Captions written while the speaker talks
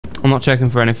I'm not checking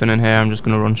for anything in here. I'm just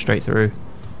gonna run straight through.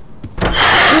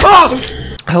 Oh!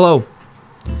 Hello.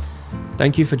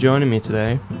 Thank you for joining me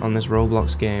today on this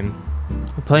Roblox game.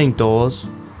 We're playing Doors.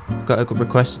 Got a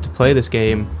request to play this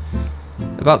game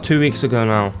about 2 weeks ago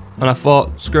now, and I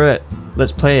thought, screw it,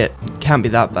 let's play it. Can't be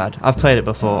that bad. I've played it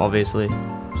before, obviously,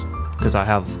 because I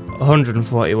have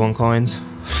 141 coins.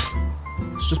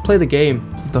 Let's just play the game.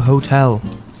 The hotel.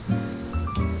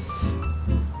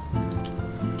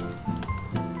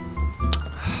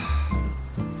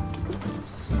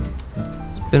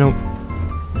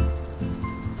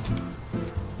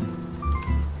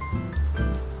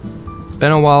 It's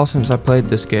been a while since I played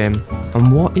this game.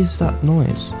 And what is that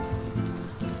noise?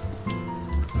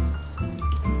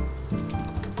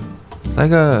 It's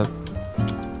like a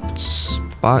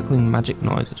sparkling magic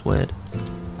noise. It's weird.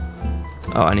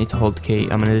 Oh, I need to hold the key.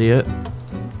 I'm an idiot.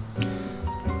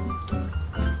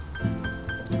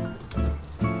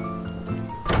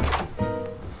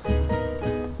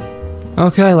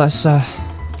 Okay, let's go.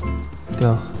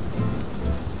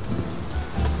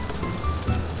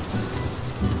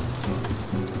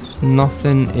 There's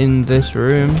nothing in this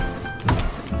room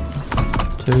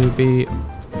to be.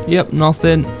 Yep,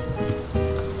 nothing.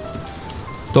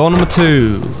 Door number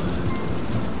 2.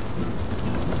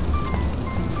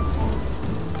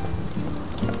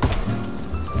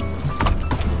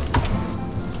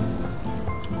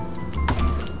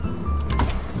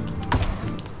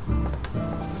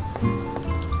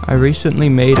 I recently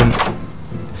made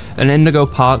an Indigo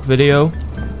Park video.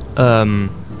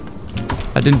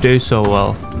 I didn't do so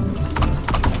well,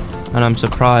 and I'm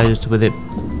surprised with it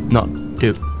not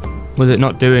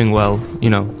doing well. You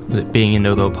know, with it being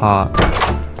Indigo Park.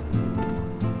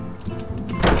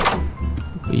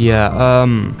 But yeah.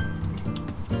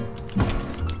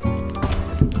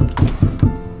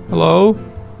 Hello.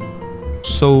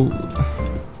 So,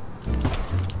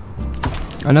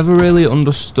 I never really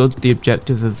understood the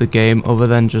objective of the game other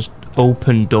than just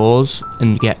open doors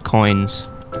and get coins.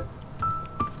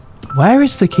 Where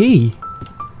is the key?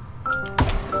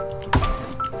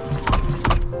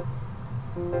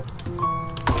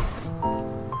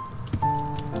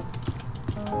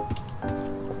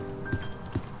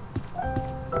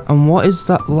 And what is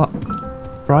that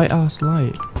bright ass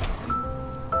light?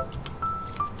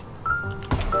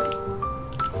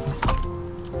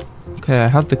 Okay, I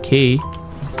have the key.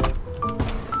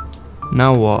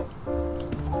 Now what?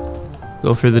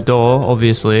 Go through the door,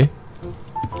 obviously.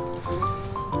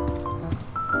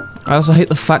 I also hate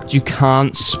the fact you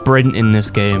can't sprint in this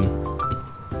game.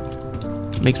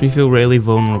 Makes me feel really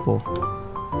vulnerable.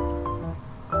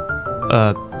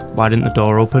 Why didn't the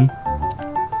door open?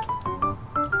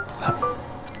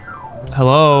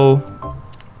 Hello?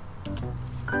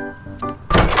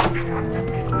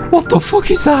 What the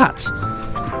fuck is that?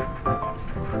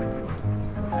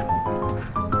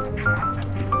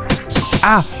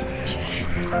 Ah!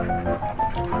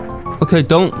 Okay,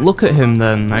 don't look at him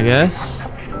then, I guess.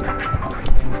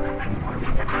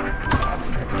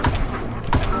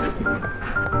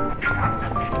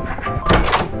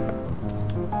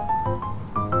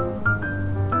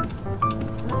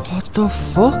 What the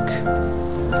fuck?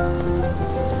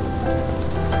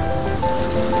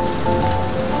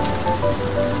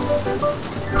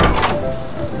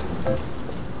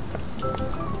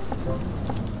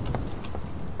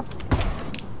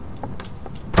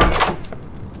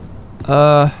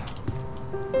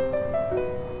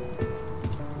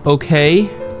 Okay.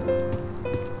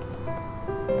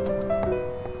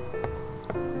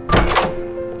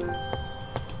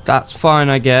 That's fine,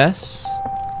 I guess.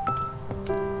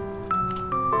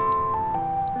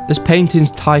 This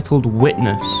painting's titled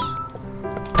Witness.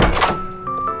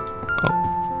 Oh.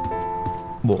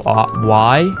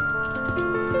 Why?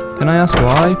 Can I ask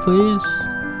why, please?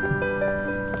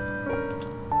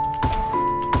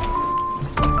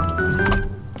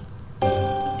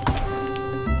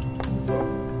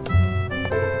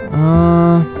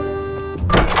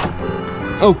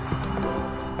 Oh.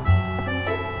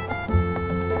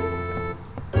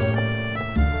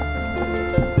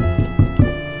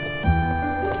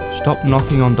 Stop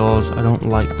knocking on doors. I don't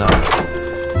like that.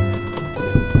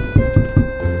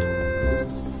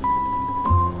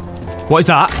 What is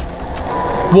that?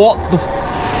 What the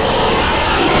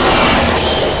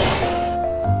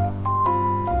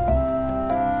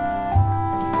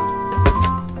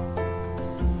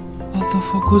What the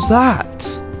fuck was that?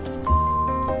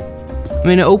 I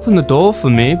mean, it opened the door for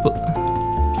me, but...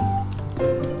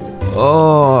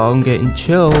 Oh, I'm getting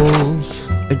chills.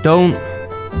 I don't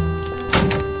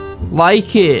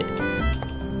like it.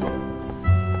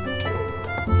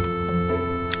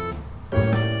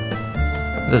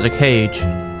 There's a cage.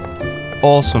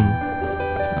 Awesome.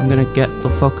 I'm gonna get the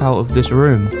fuck out of this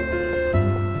room.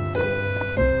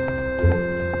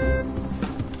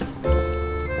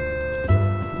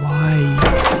 Why?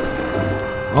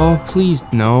 Oh, please,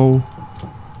 no.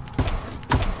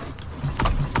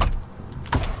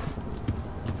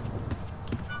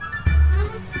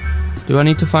 Do I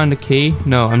need to find a key?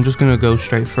 No, I'm just gonna go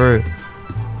straight through.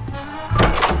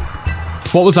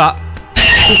 What was that?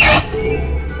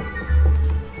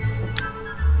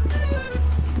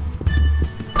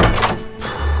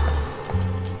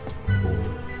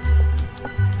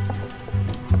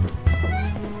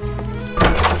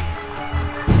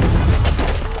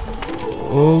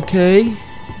 Okay.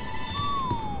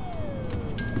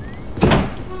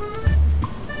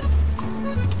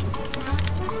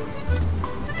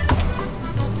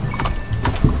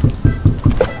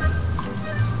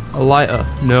 A lighter?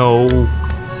 No.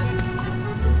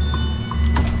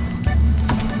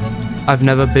 I've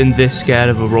never been this scared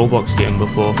of a Roblox game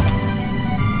before.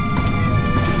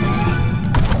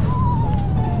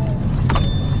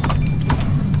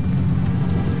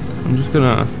 I'm just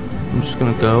gonna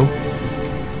go.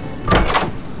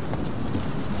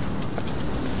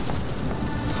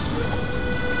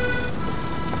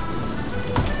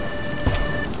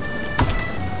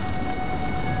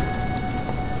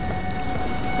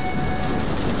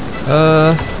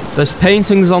 There's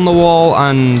paintings on the wall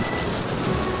and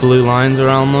blue lines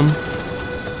around them.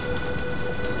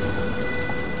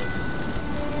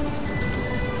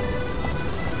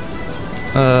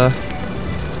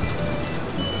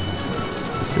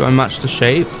 Do I match the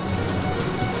shape?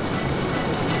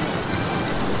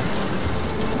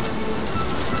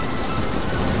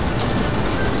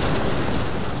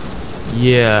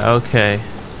 Yeah, okay.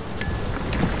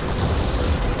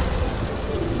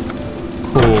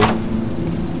 Cool.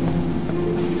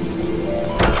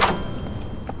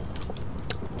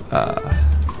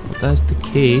 There's the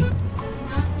key.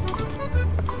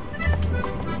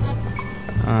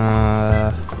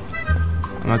 Am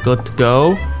I good to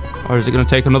go? Or is it going to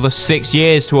take another 6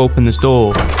 years to open this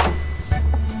door?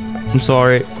 I'm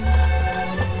sorry.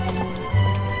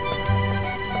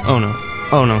 Oh no.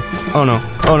 Oh no. Oh no.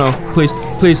 Oh no. Please.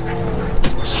 Please.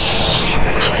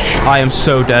 I am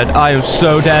so dead. I am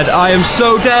so dead. I am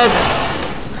so dead.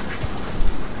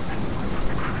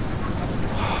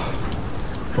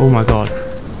 Oh my god.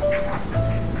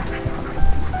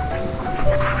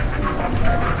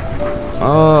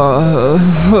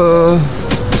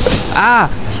 Ah!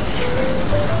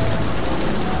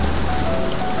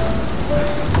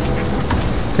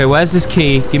 Okay, where's this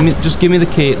key? Just give me the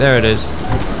key. There it is.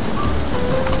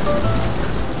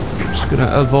 I'm just gonna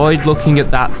avoid looking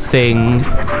at that thing.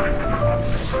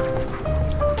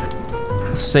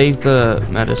 Save the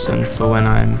medicine for when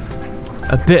I'm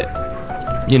a bit,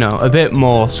 you know, a bit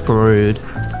more screwed.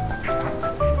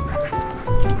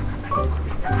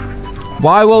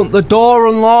 Why won't the door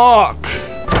unlock?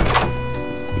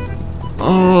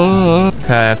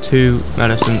 Okay, I have 2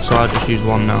 medicines, so I'll just use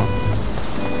 1 now.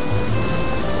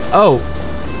 Oh,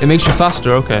 it makes you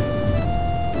faster, okay.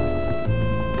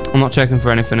 I'm not checking for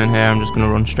anything in here, I'm just gonna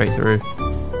run straight through.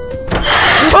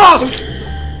 Ah!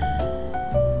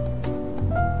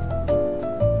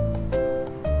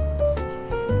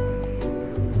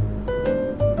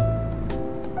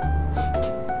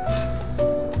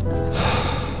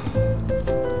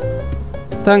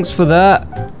 Thanks for that.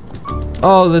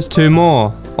 Oh, there's 2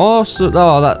 more. Awesome.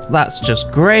 Oh, that's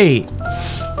just great.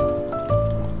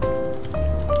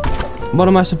 What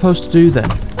am I supposed to do then?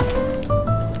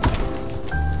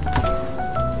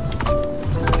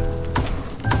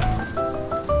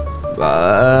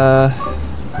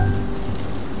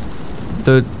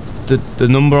 The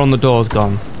number on the door's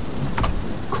gone.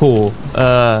 Cool.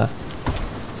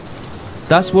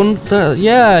 That's one.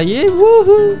 Yeah.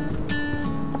 Woohoo.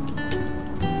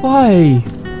 Why?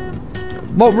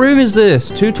 What room is this?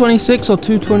 226 or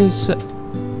 227?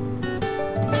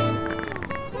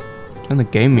 Turn the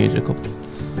game music up.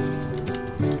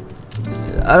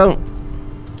 I don't...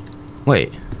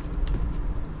 Wait.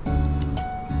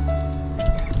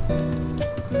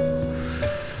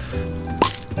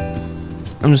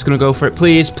 I'm just gonna go for it.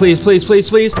 Please, please, please, please,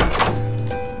 please.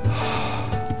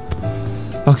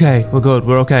 Okay, we're good.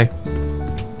 We're okay.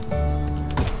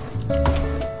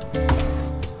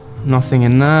 Nothing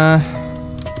in there.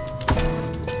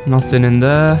 Nothing in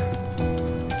there.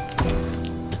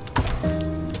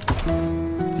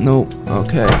 Nope.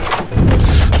 Okay.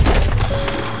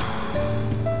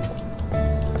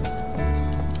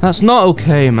 That's not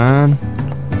okay, man.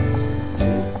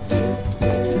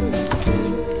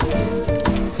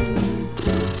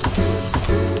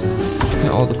 Just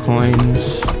get all the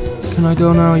coins. Can I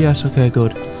go now? Yes, okay,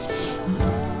 good.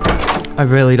 I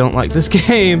really don't like this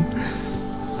game.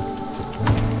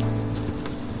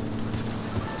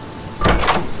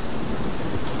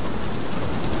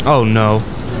 Oh no.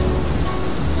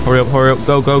 Hurry up,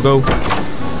 go, go, go.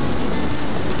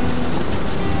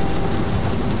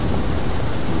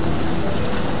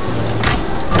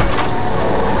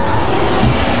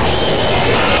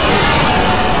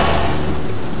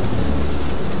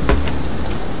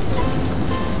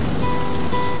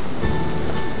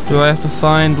 Do I have to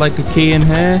find like a key in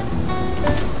here?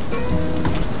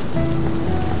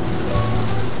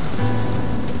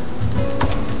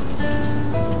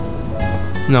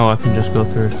 No, I can just go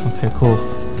through. Okay, cool.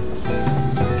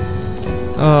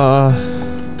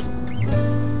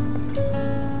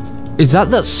 Is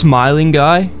that smiling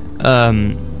guy?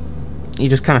 He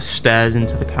just kind of stares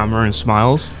into the camera and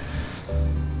smiles.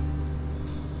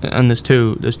 And there's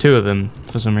two of them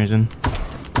for some reason.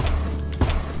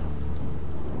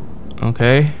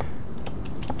 Okay.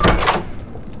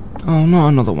 Oh, not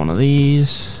another one of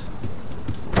these.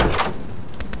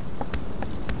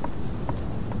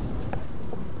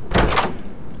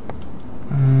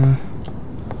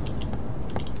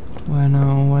 Where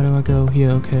now? Where do I go? Here,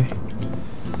 okay.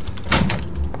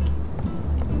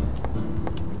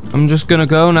 I'm just gonna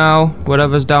go now.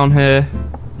 Whatever's down here.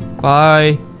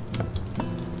 Bye.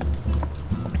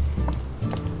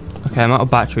 Okay, I'm out of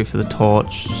battery for the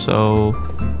torch, so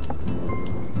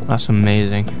that's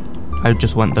amazing. I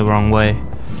just went the wrong way.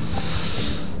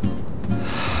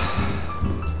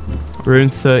 Room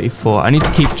 34. I need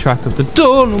to keep track of the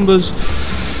door numbers.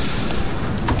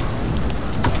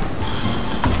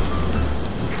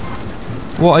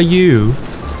 What are you?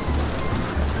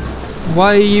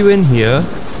 Why are you in here?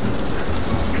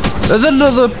 There's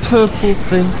another purple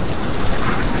thing.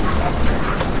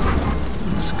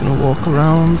 Just gonna walk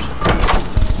around.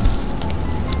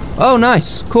 Oh,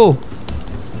 nice. Cool.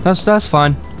 That's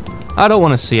fine. I don't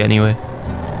want to see anyway.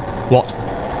 What?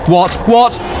 What?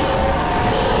 What?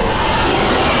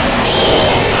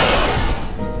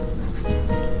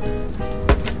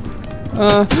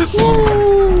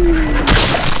 Woo!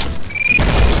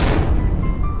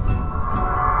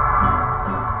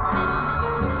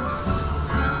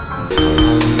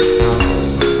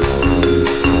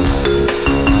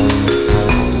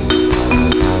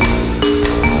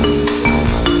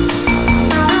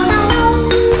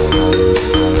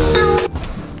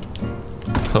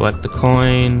 Collect the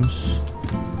coins.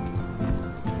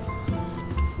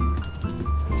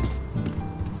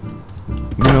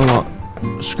 You know what?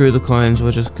 Screw the coins,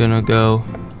 we're just gonna go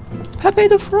Pepe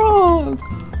the Frog!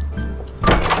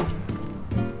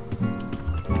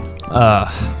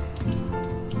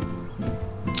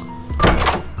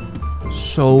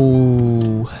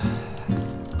 So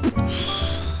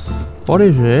what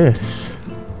is this?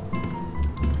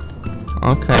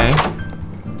 Okay.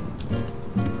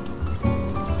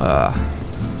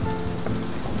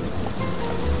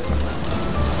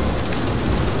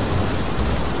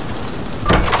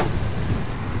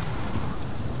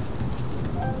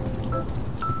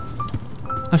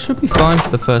 I should be fine for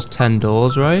the first 10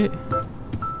 doors, right?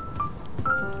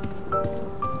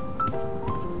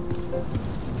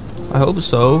 I hope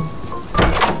so.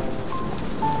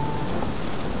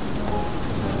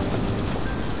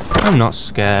 I'm not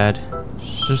scared.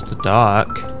 It's just the dark.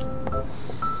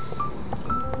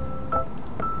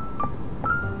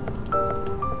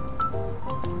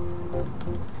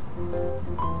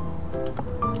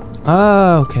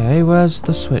 Ah, okay, where's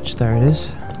the switch? There it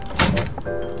is.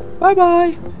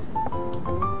 Bye-bye!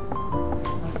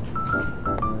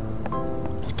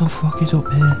 What the fuck is up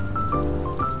here?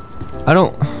 I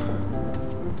don't...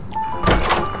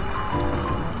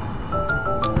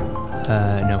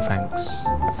 no thanks.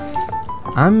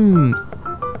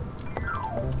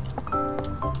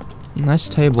 Nice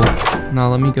table. Now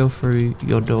let me go through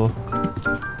your door.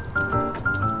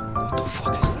 What the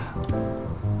fuck is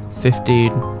that?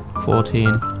 15,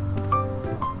 14.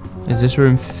 Is this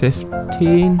room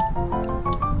 15?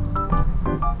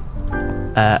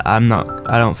 I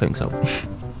don't think so.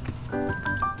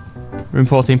 Room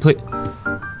 14, please.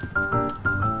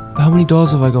 How many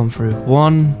doors have I gone through?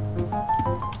 One.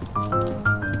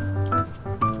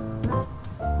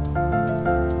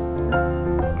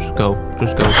 Just go.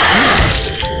 Just go.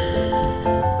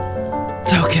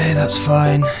 It's okay, that's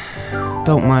fine.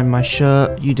 Don't mind my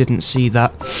shirt. You didn't see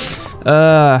that.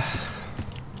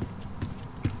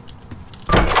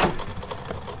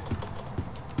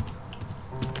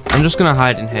 I'm just gonna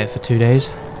hide in here for 2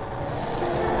 days.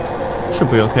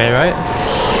 Should be okay, right?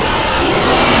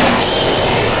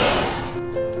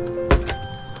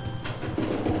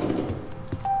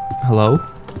 Hello?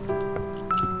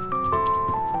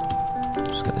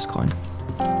 Just get this coin.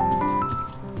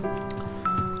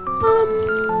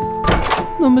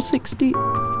 Number 60.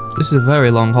 This is a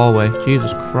very long hallway.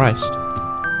 Jesus Christ.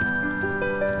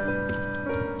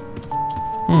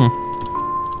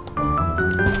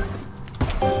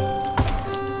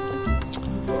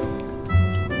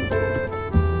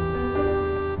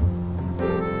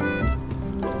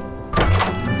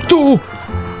 Oh!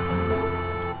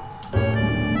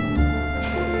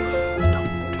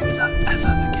 Don't do that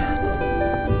ever again.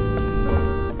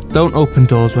 Don't open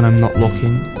doors when I'm not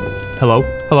looking. Hello?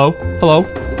 Hello? Hello?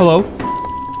 Hello?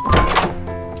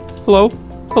 Hello?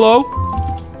 Hello?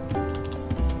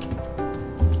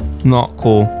 Not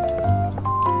cool.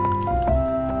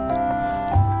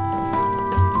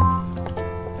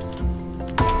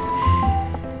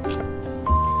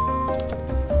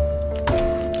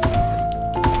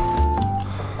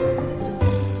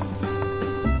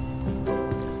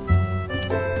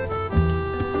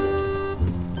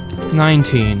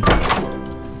 $19.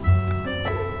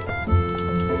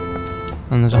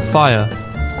 And there's a fire.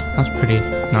 That's pretty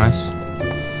nice.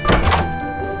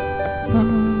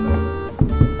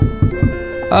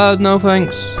 No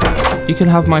thanks. You can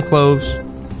have my clothes.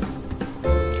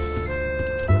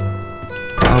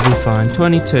 I'll be fine.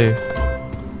 22.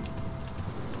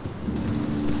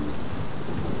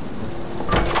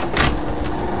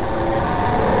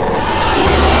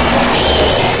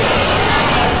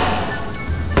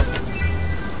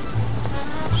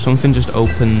 Something just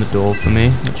opened the door for me,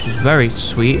 which is very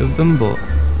sweet of them, but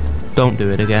don't do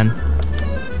it again.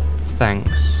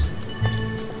 Thanks.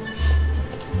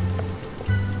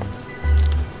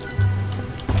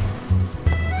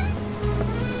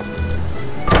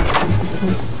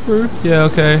 Yeah,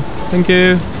 okay. Thank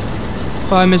you.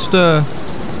 Bye, Mr.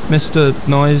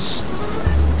 Noise.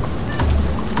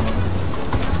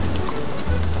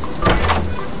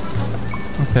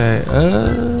 Okay,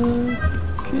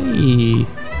 okay.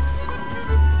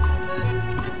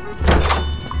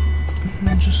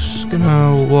 I'm just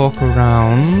gonna walk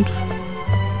around.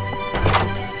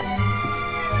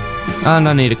 And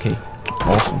I need a key.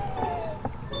 Awesome.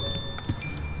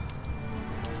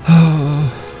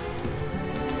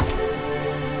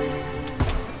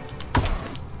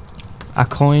 A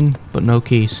coin, but no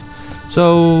keys.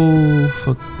 So,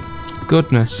 for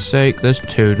goodness sake, there's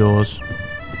 2 doors.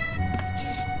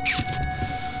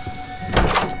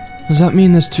 Does that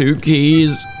mean there's 2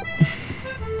 keys?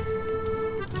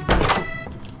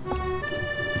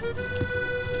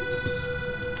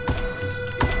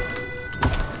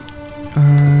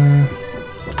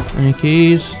 Any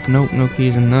keys? Nope, no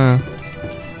keys in there.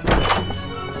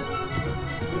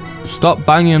 Stop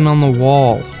banging on the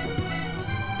wall.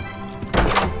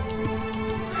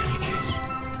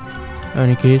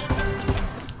 Any keys?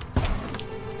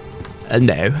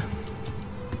 No.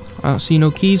 I don't see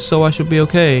no keys, so I should be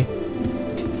okay.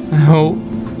 I hope.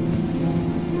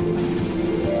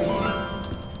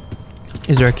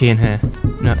 Is there a key in here?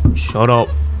 No. Shut up.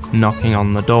 Knocking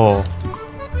on the door.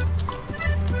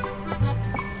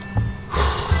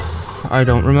 I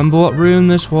don't remember what room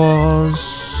this was.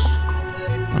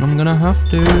 And I'm gonna have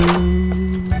to.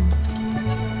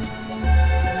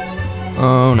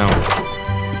 Oh no.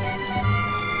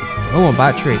 Oh, a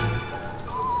battery.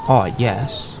 Oh,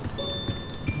 yes.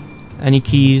 Any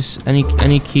keys? Any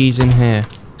keys in here?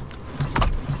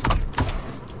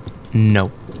 No.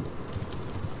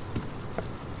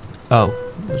 Oh,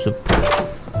 there's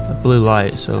a blue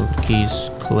light, so the key's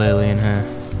clearly in here.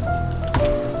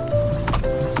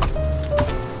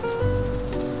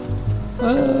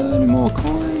 Any more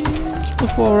coins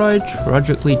before I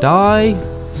tragically die?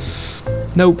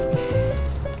 Nope.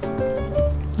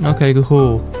 Okay,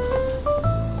 cool.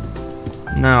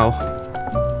 Now,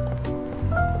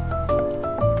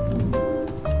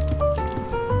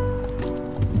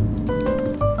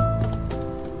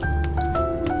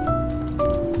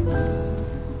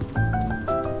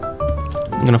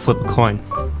 I'm gonna flip a coin.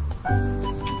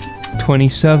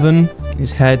 27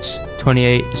 is heads,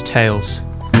 28 is tails.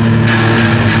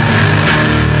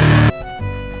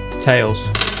 Tails.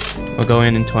 We're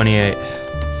going in 28.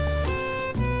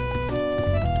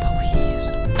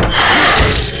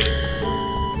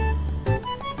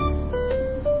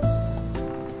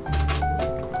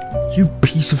 You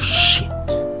piece of shit.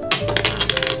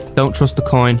 Don't trust the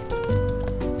coin.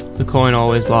 The coin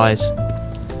always lies.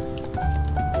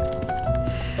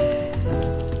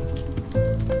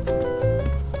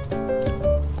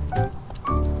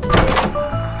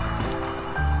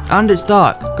 And it's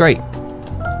dark. Great.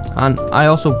 And I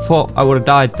also thought I would have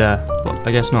died there, but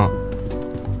I guess not.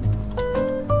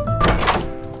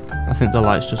 I think the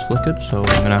lights just flickered, so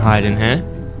I'm gonna hide in here.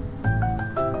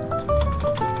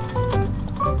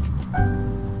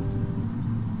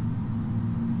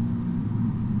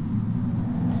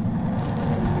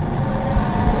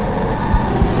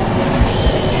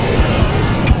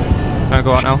 Can I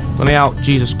go out now? Let me out.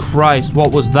 Jesus Christ,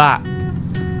 what was that?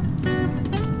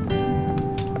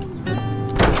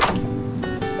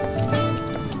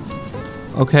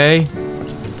 Okay.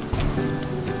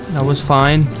 That was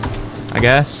fine, I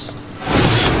guess.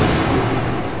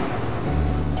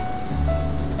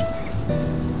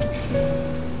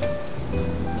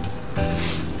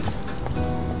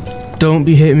 Don't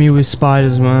be hitting me with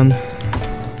spiders, man.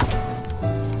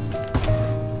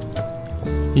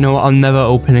 You know what? I'm never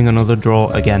opening another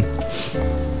drawer again.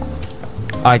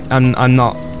 I'm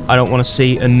not. I don't want to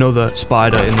see another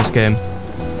spider in this game.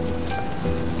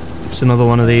 It's another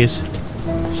one of these.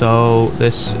 So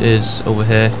this is over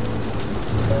here.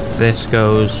 This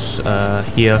goes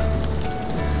here.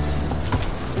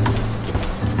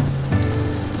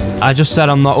 I just said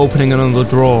I'm not opening another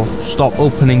drawer. Stop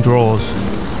opening drawers.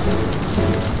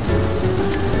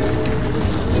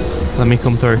 Let me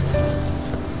come through.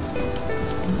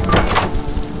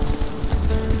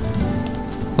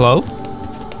 Hello?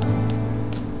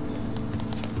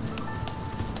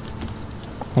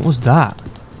 What was that?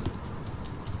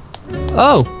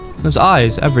 Oh! There's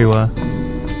eyes everywhere.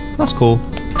 That's cool.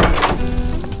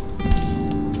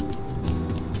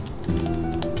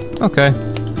 Okay.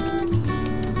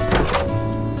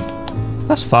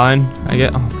 That's fine. I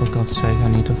get... Oh, for God's sake, I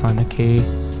need to find a key.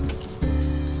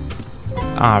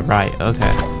 Ah, right,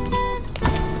 okay.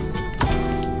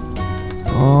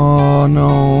 Oh,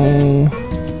 no.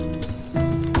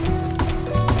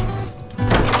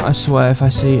 I swear, if I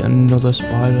see another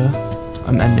spider,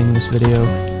 I'm ending this video.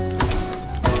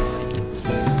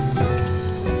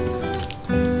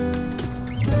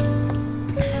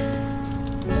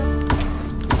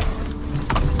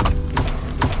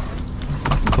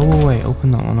 Oh, wait, open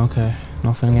that one, okay.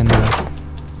 Nothing in there.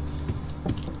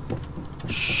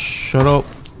 Shut up.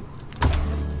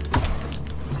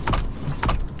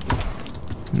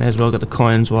 May as well get the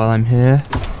coins while I'm here.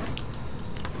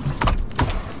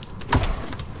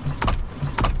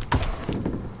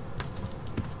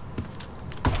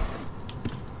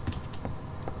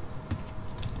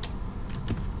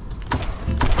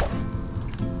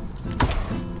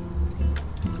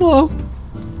 Hello.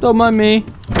 Don't mind me.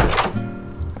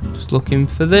 Just looking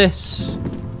for this.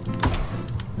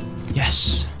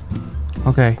 Yes.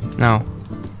 Okay, now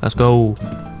let's go.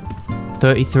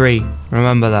 33.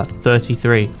 Remember that.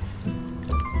 33.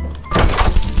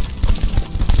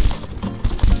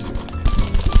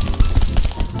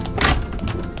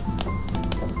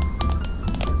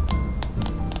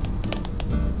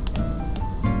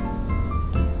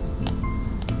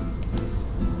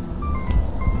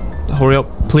 Hurry up.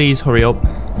 Please hurry up.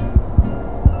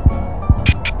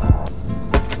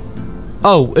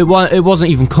 Oh, it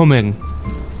wasn't even coming.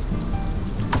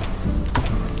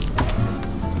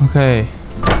 Okay.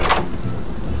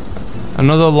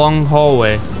 Another long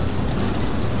hallway.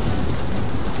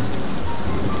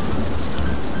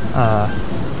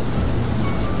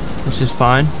 This is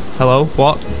fine. Hello?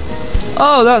 What?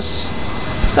 Oh,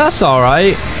 that's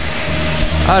alright.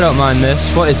 I don't mind this.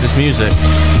 What is this music?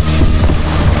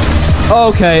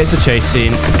 Okay, it's a chase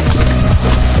scene.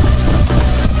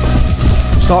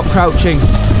 Stop crouching.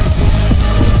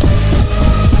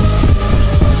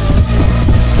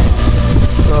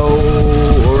 Go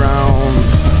around.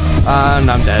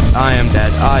 And I'm dead. I am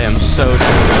dead. I am so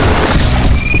dead.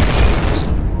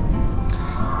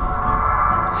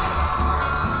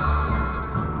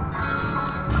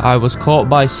 I was caught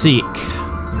by Seek.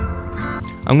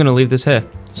 I'm gonna leave this here.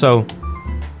 So,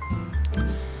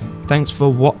 thanks for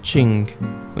watching,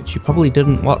 which you probably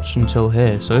didn't watch until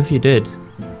here. So if you did,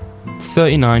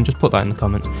 39, just put that in the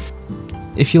comments.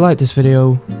 If you like this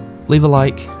video, leave a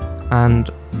like and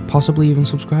possibly even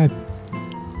subscribe.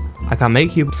 I can't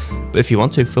make you, but if you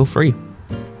want to, feel free.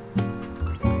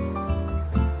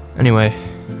 Anyway,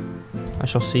 I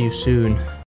shall see you soon.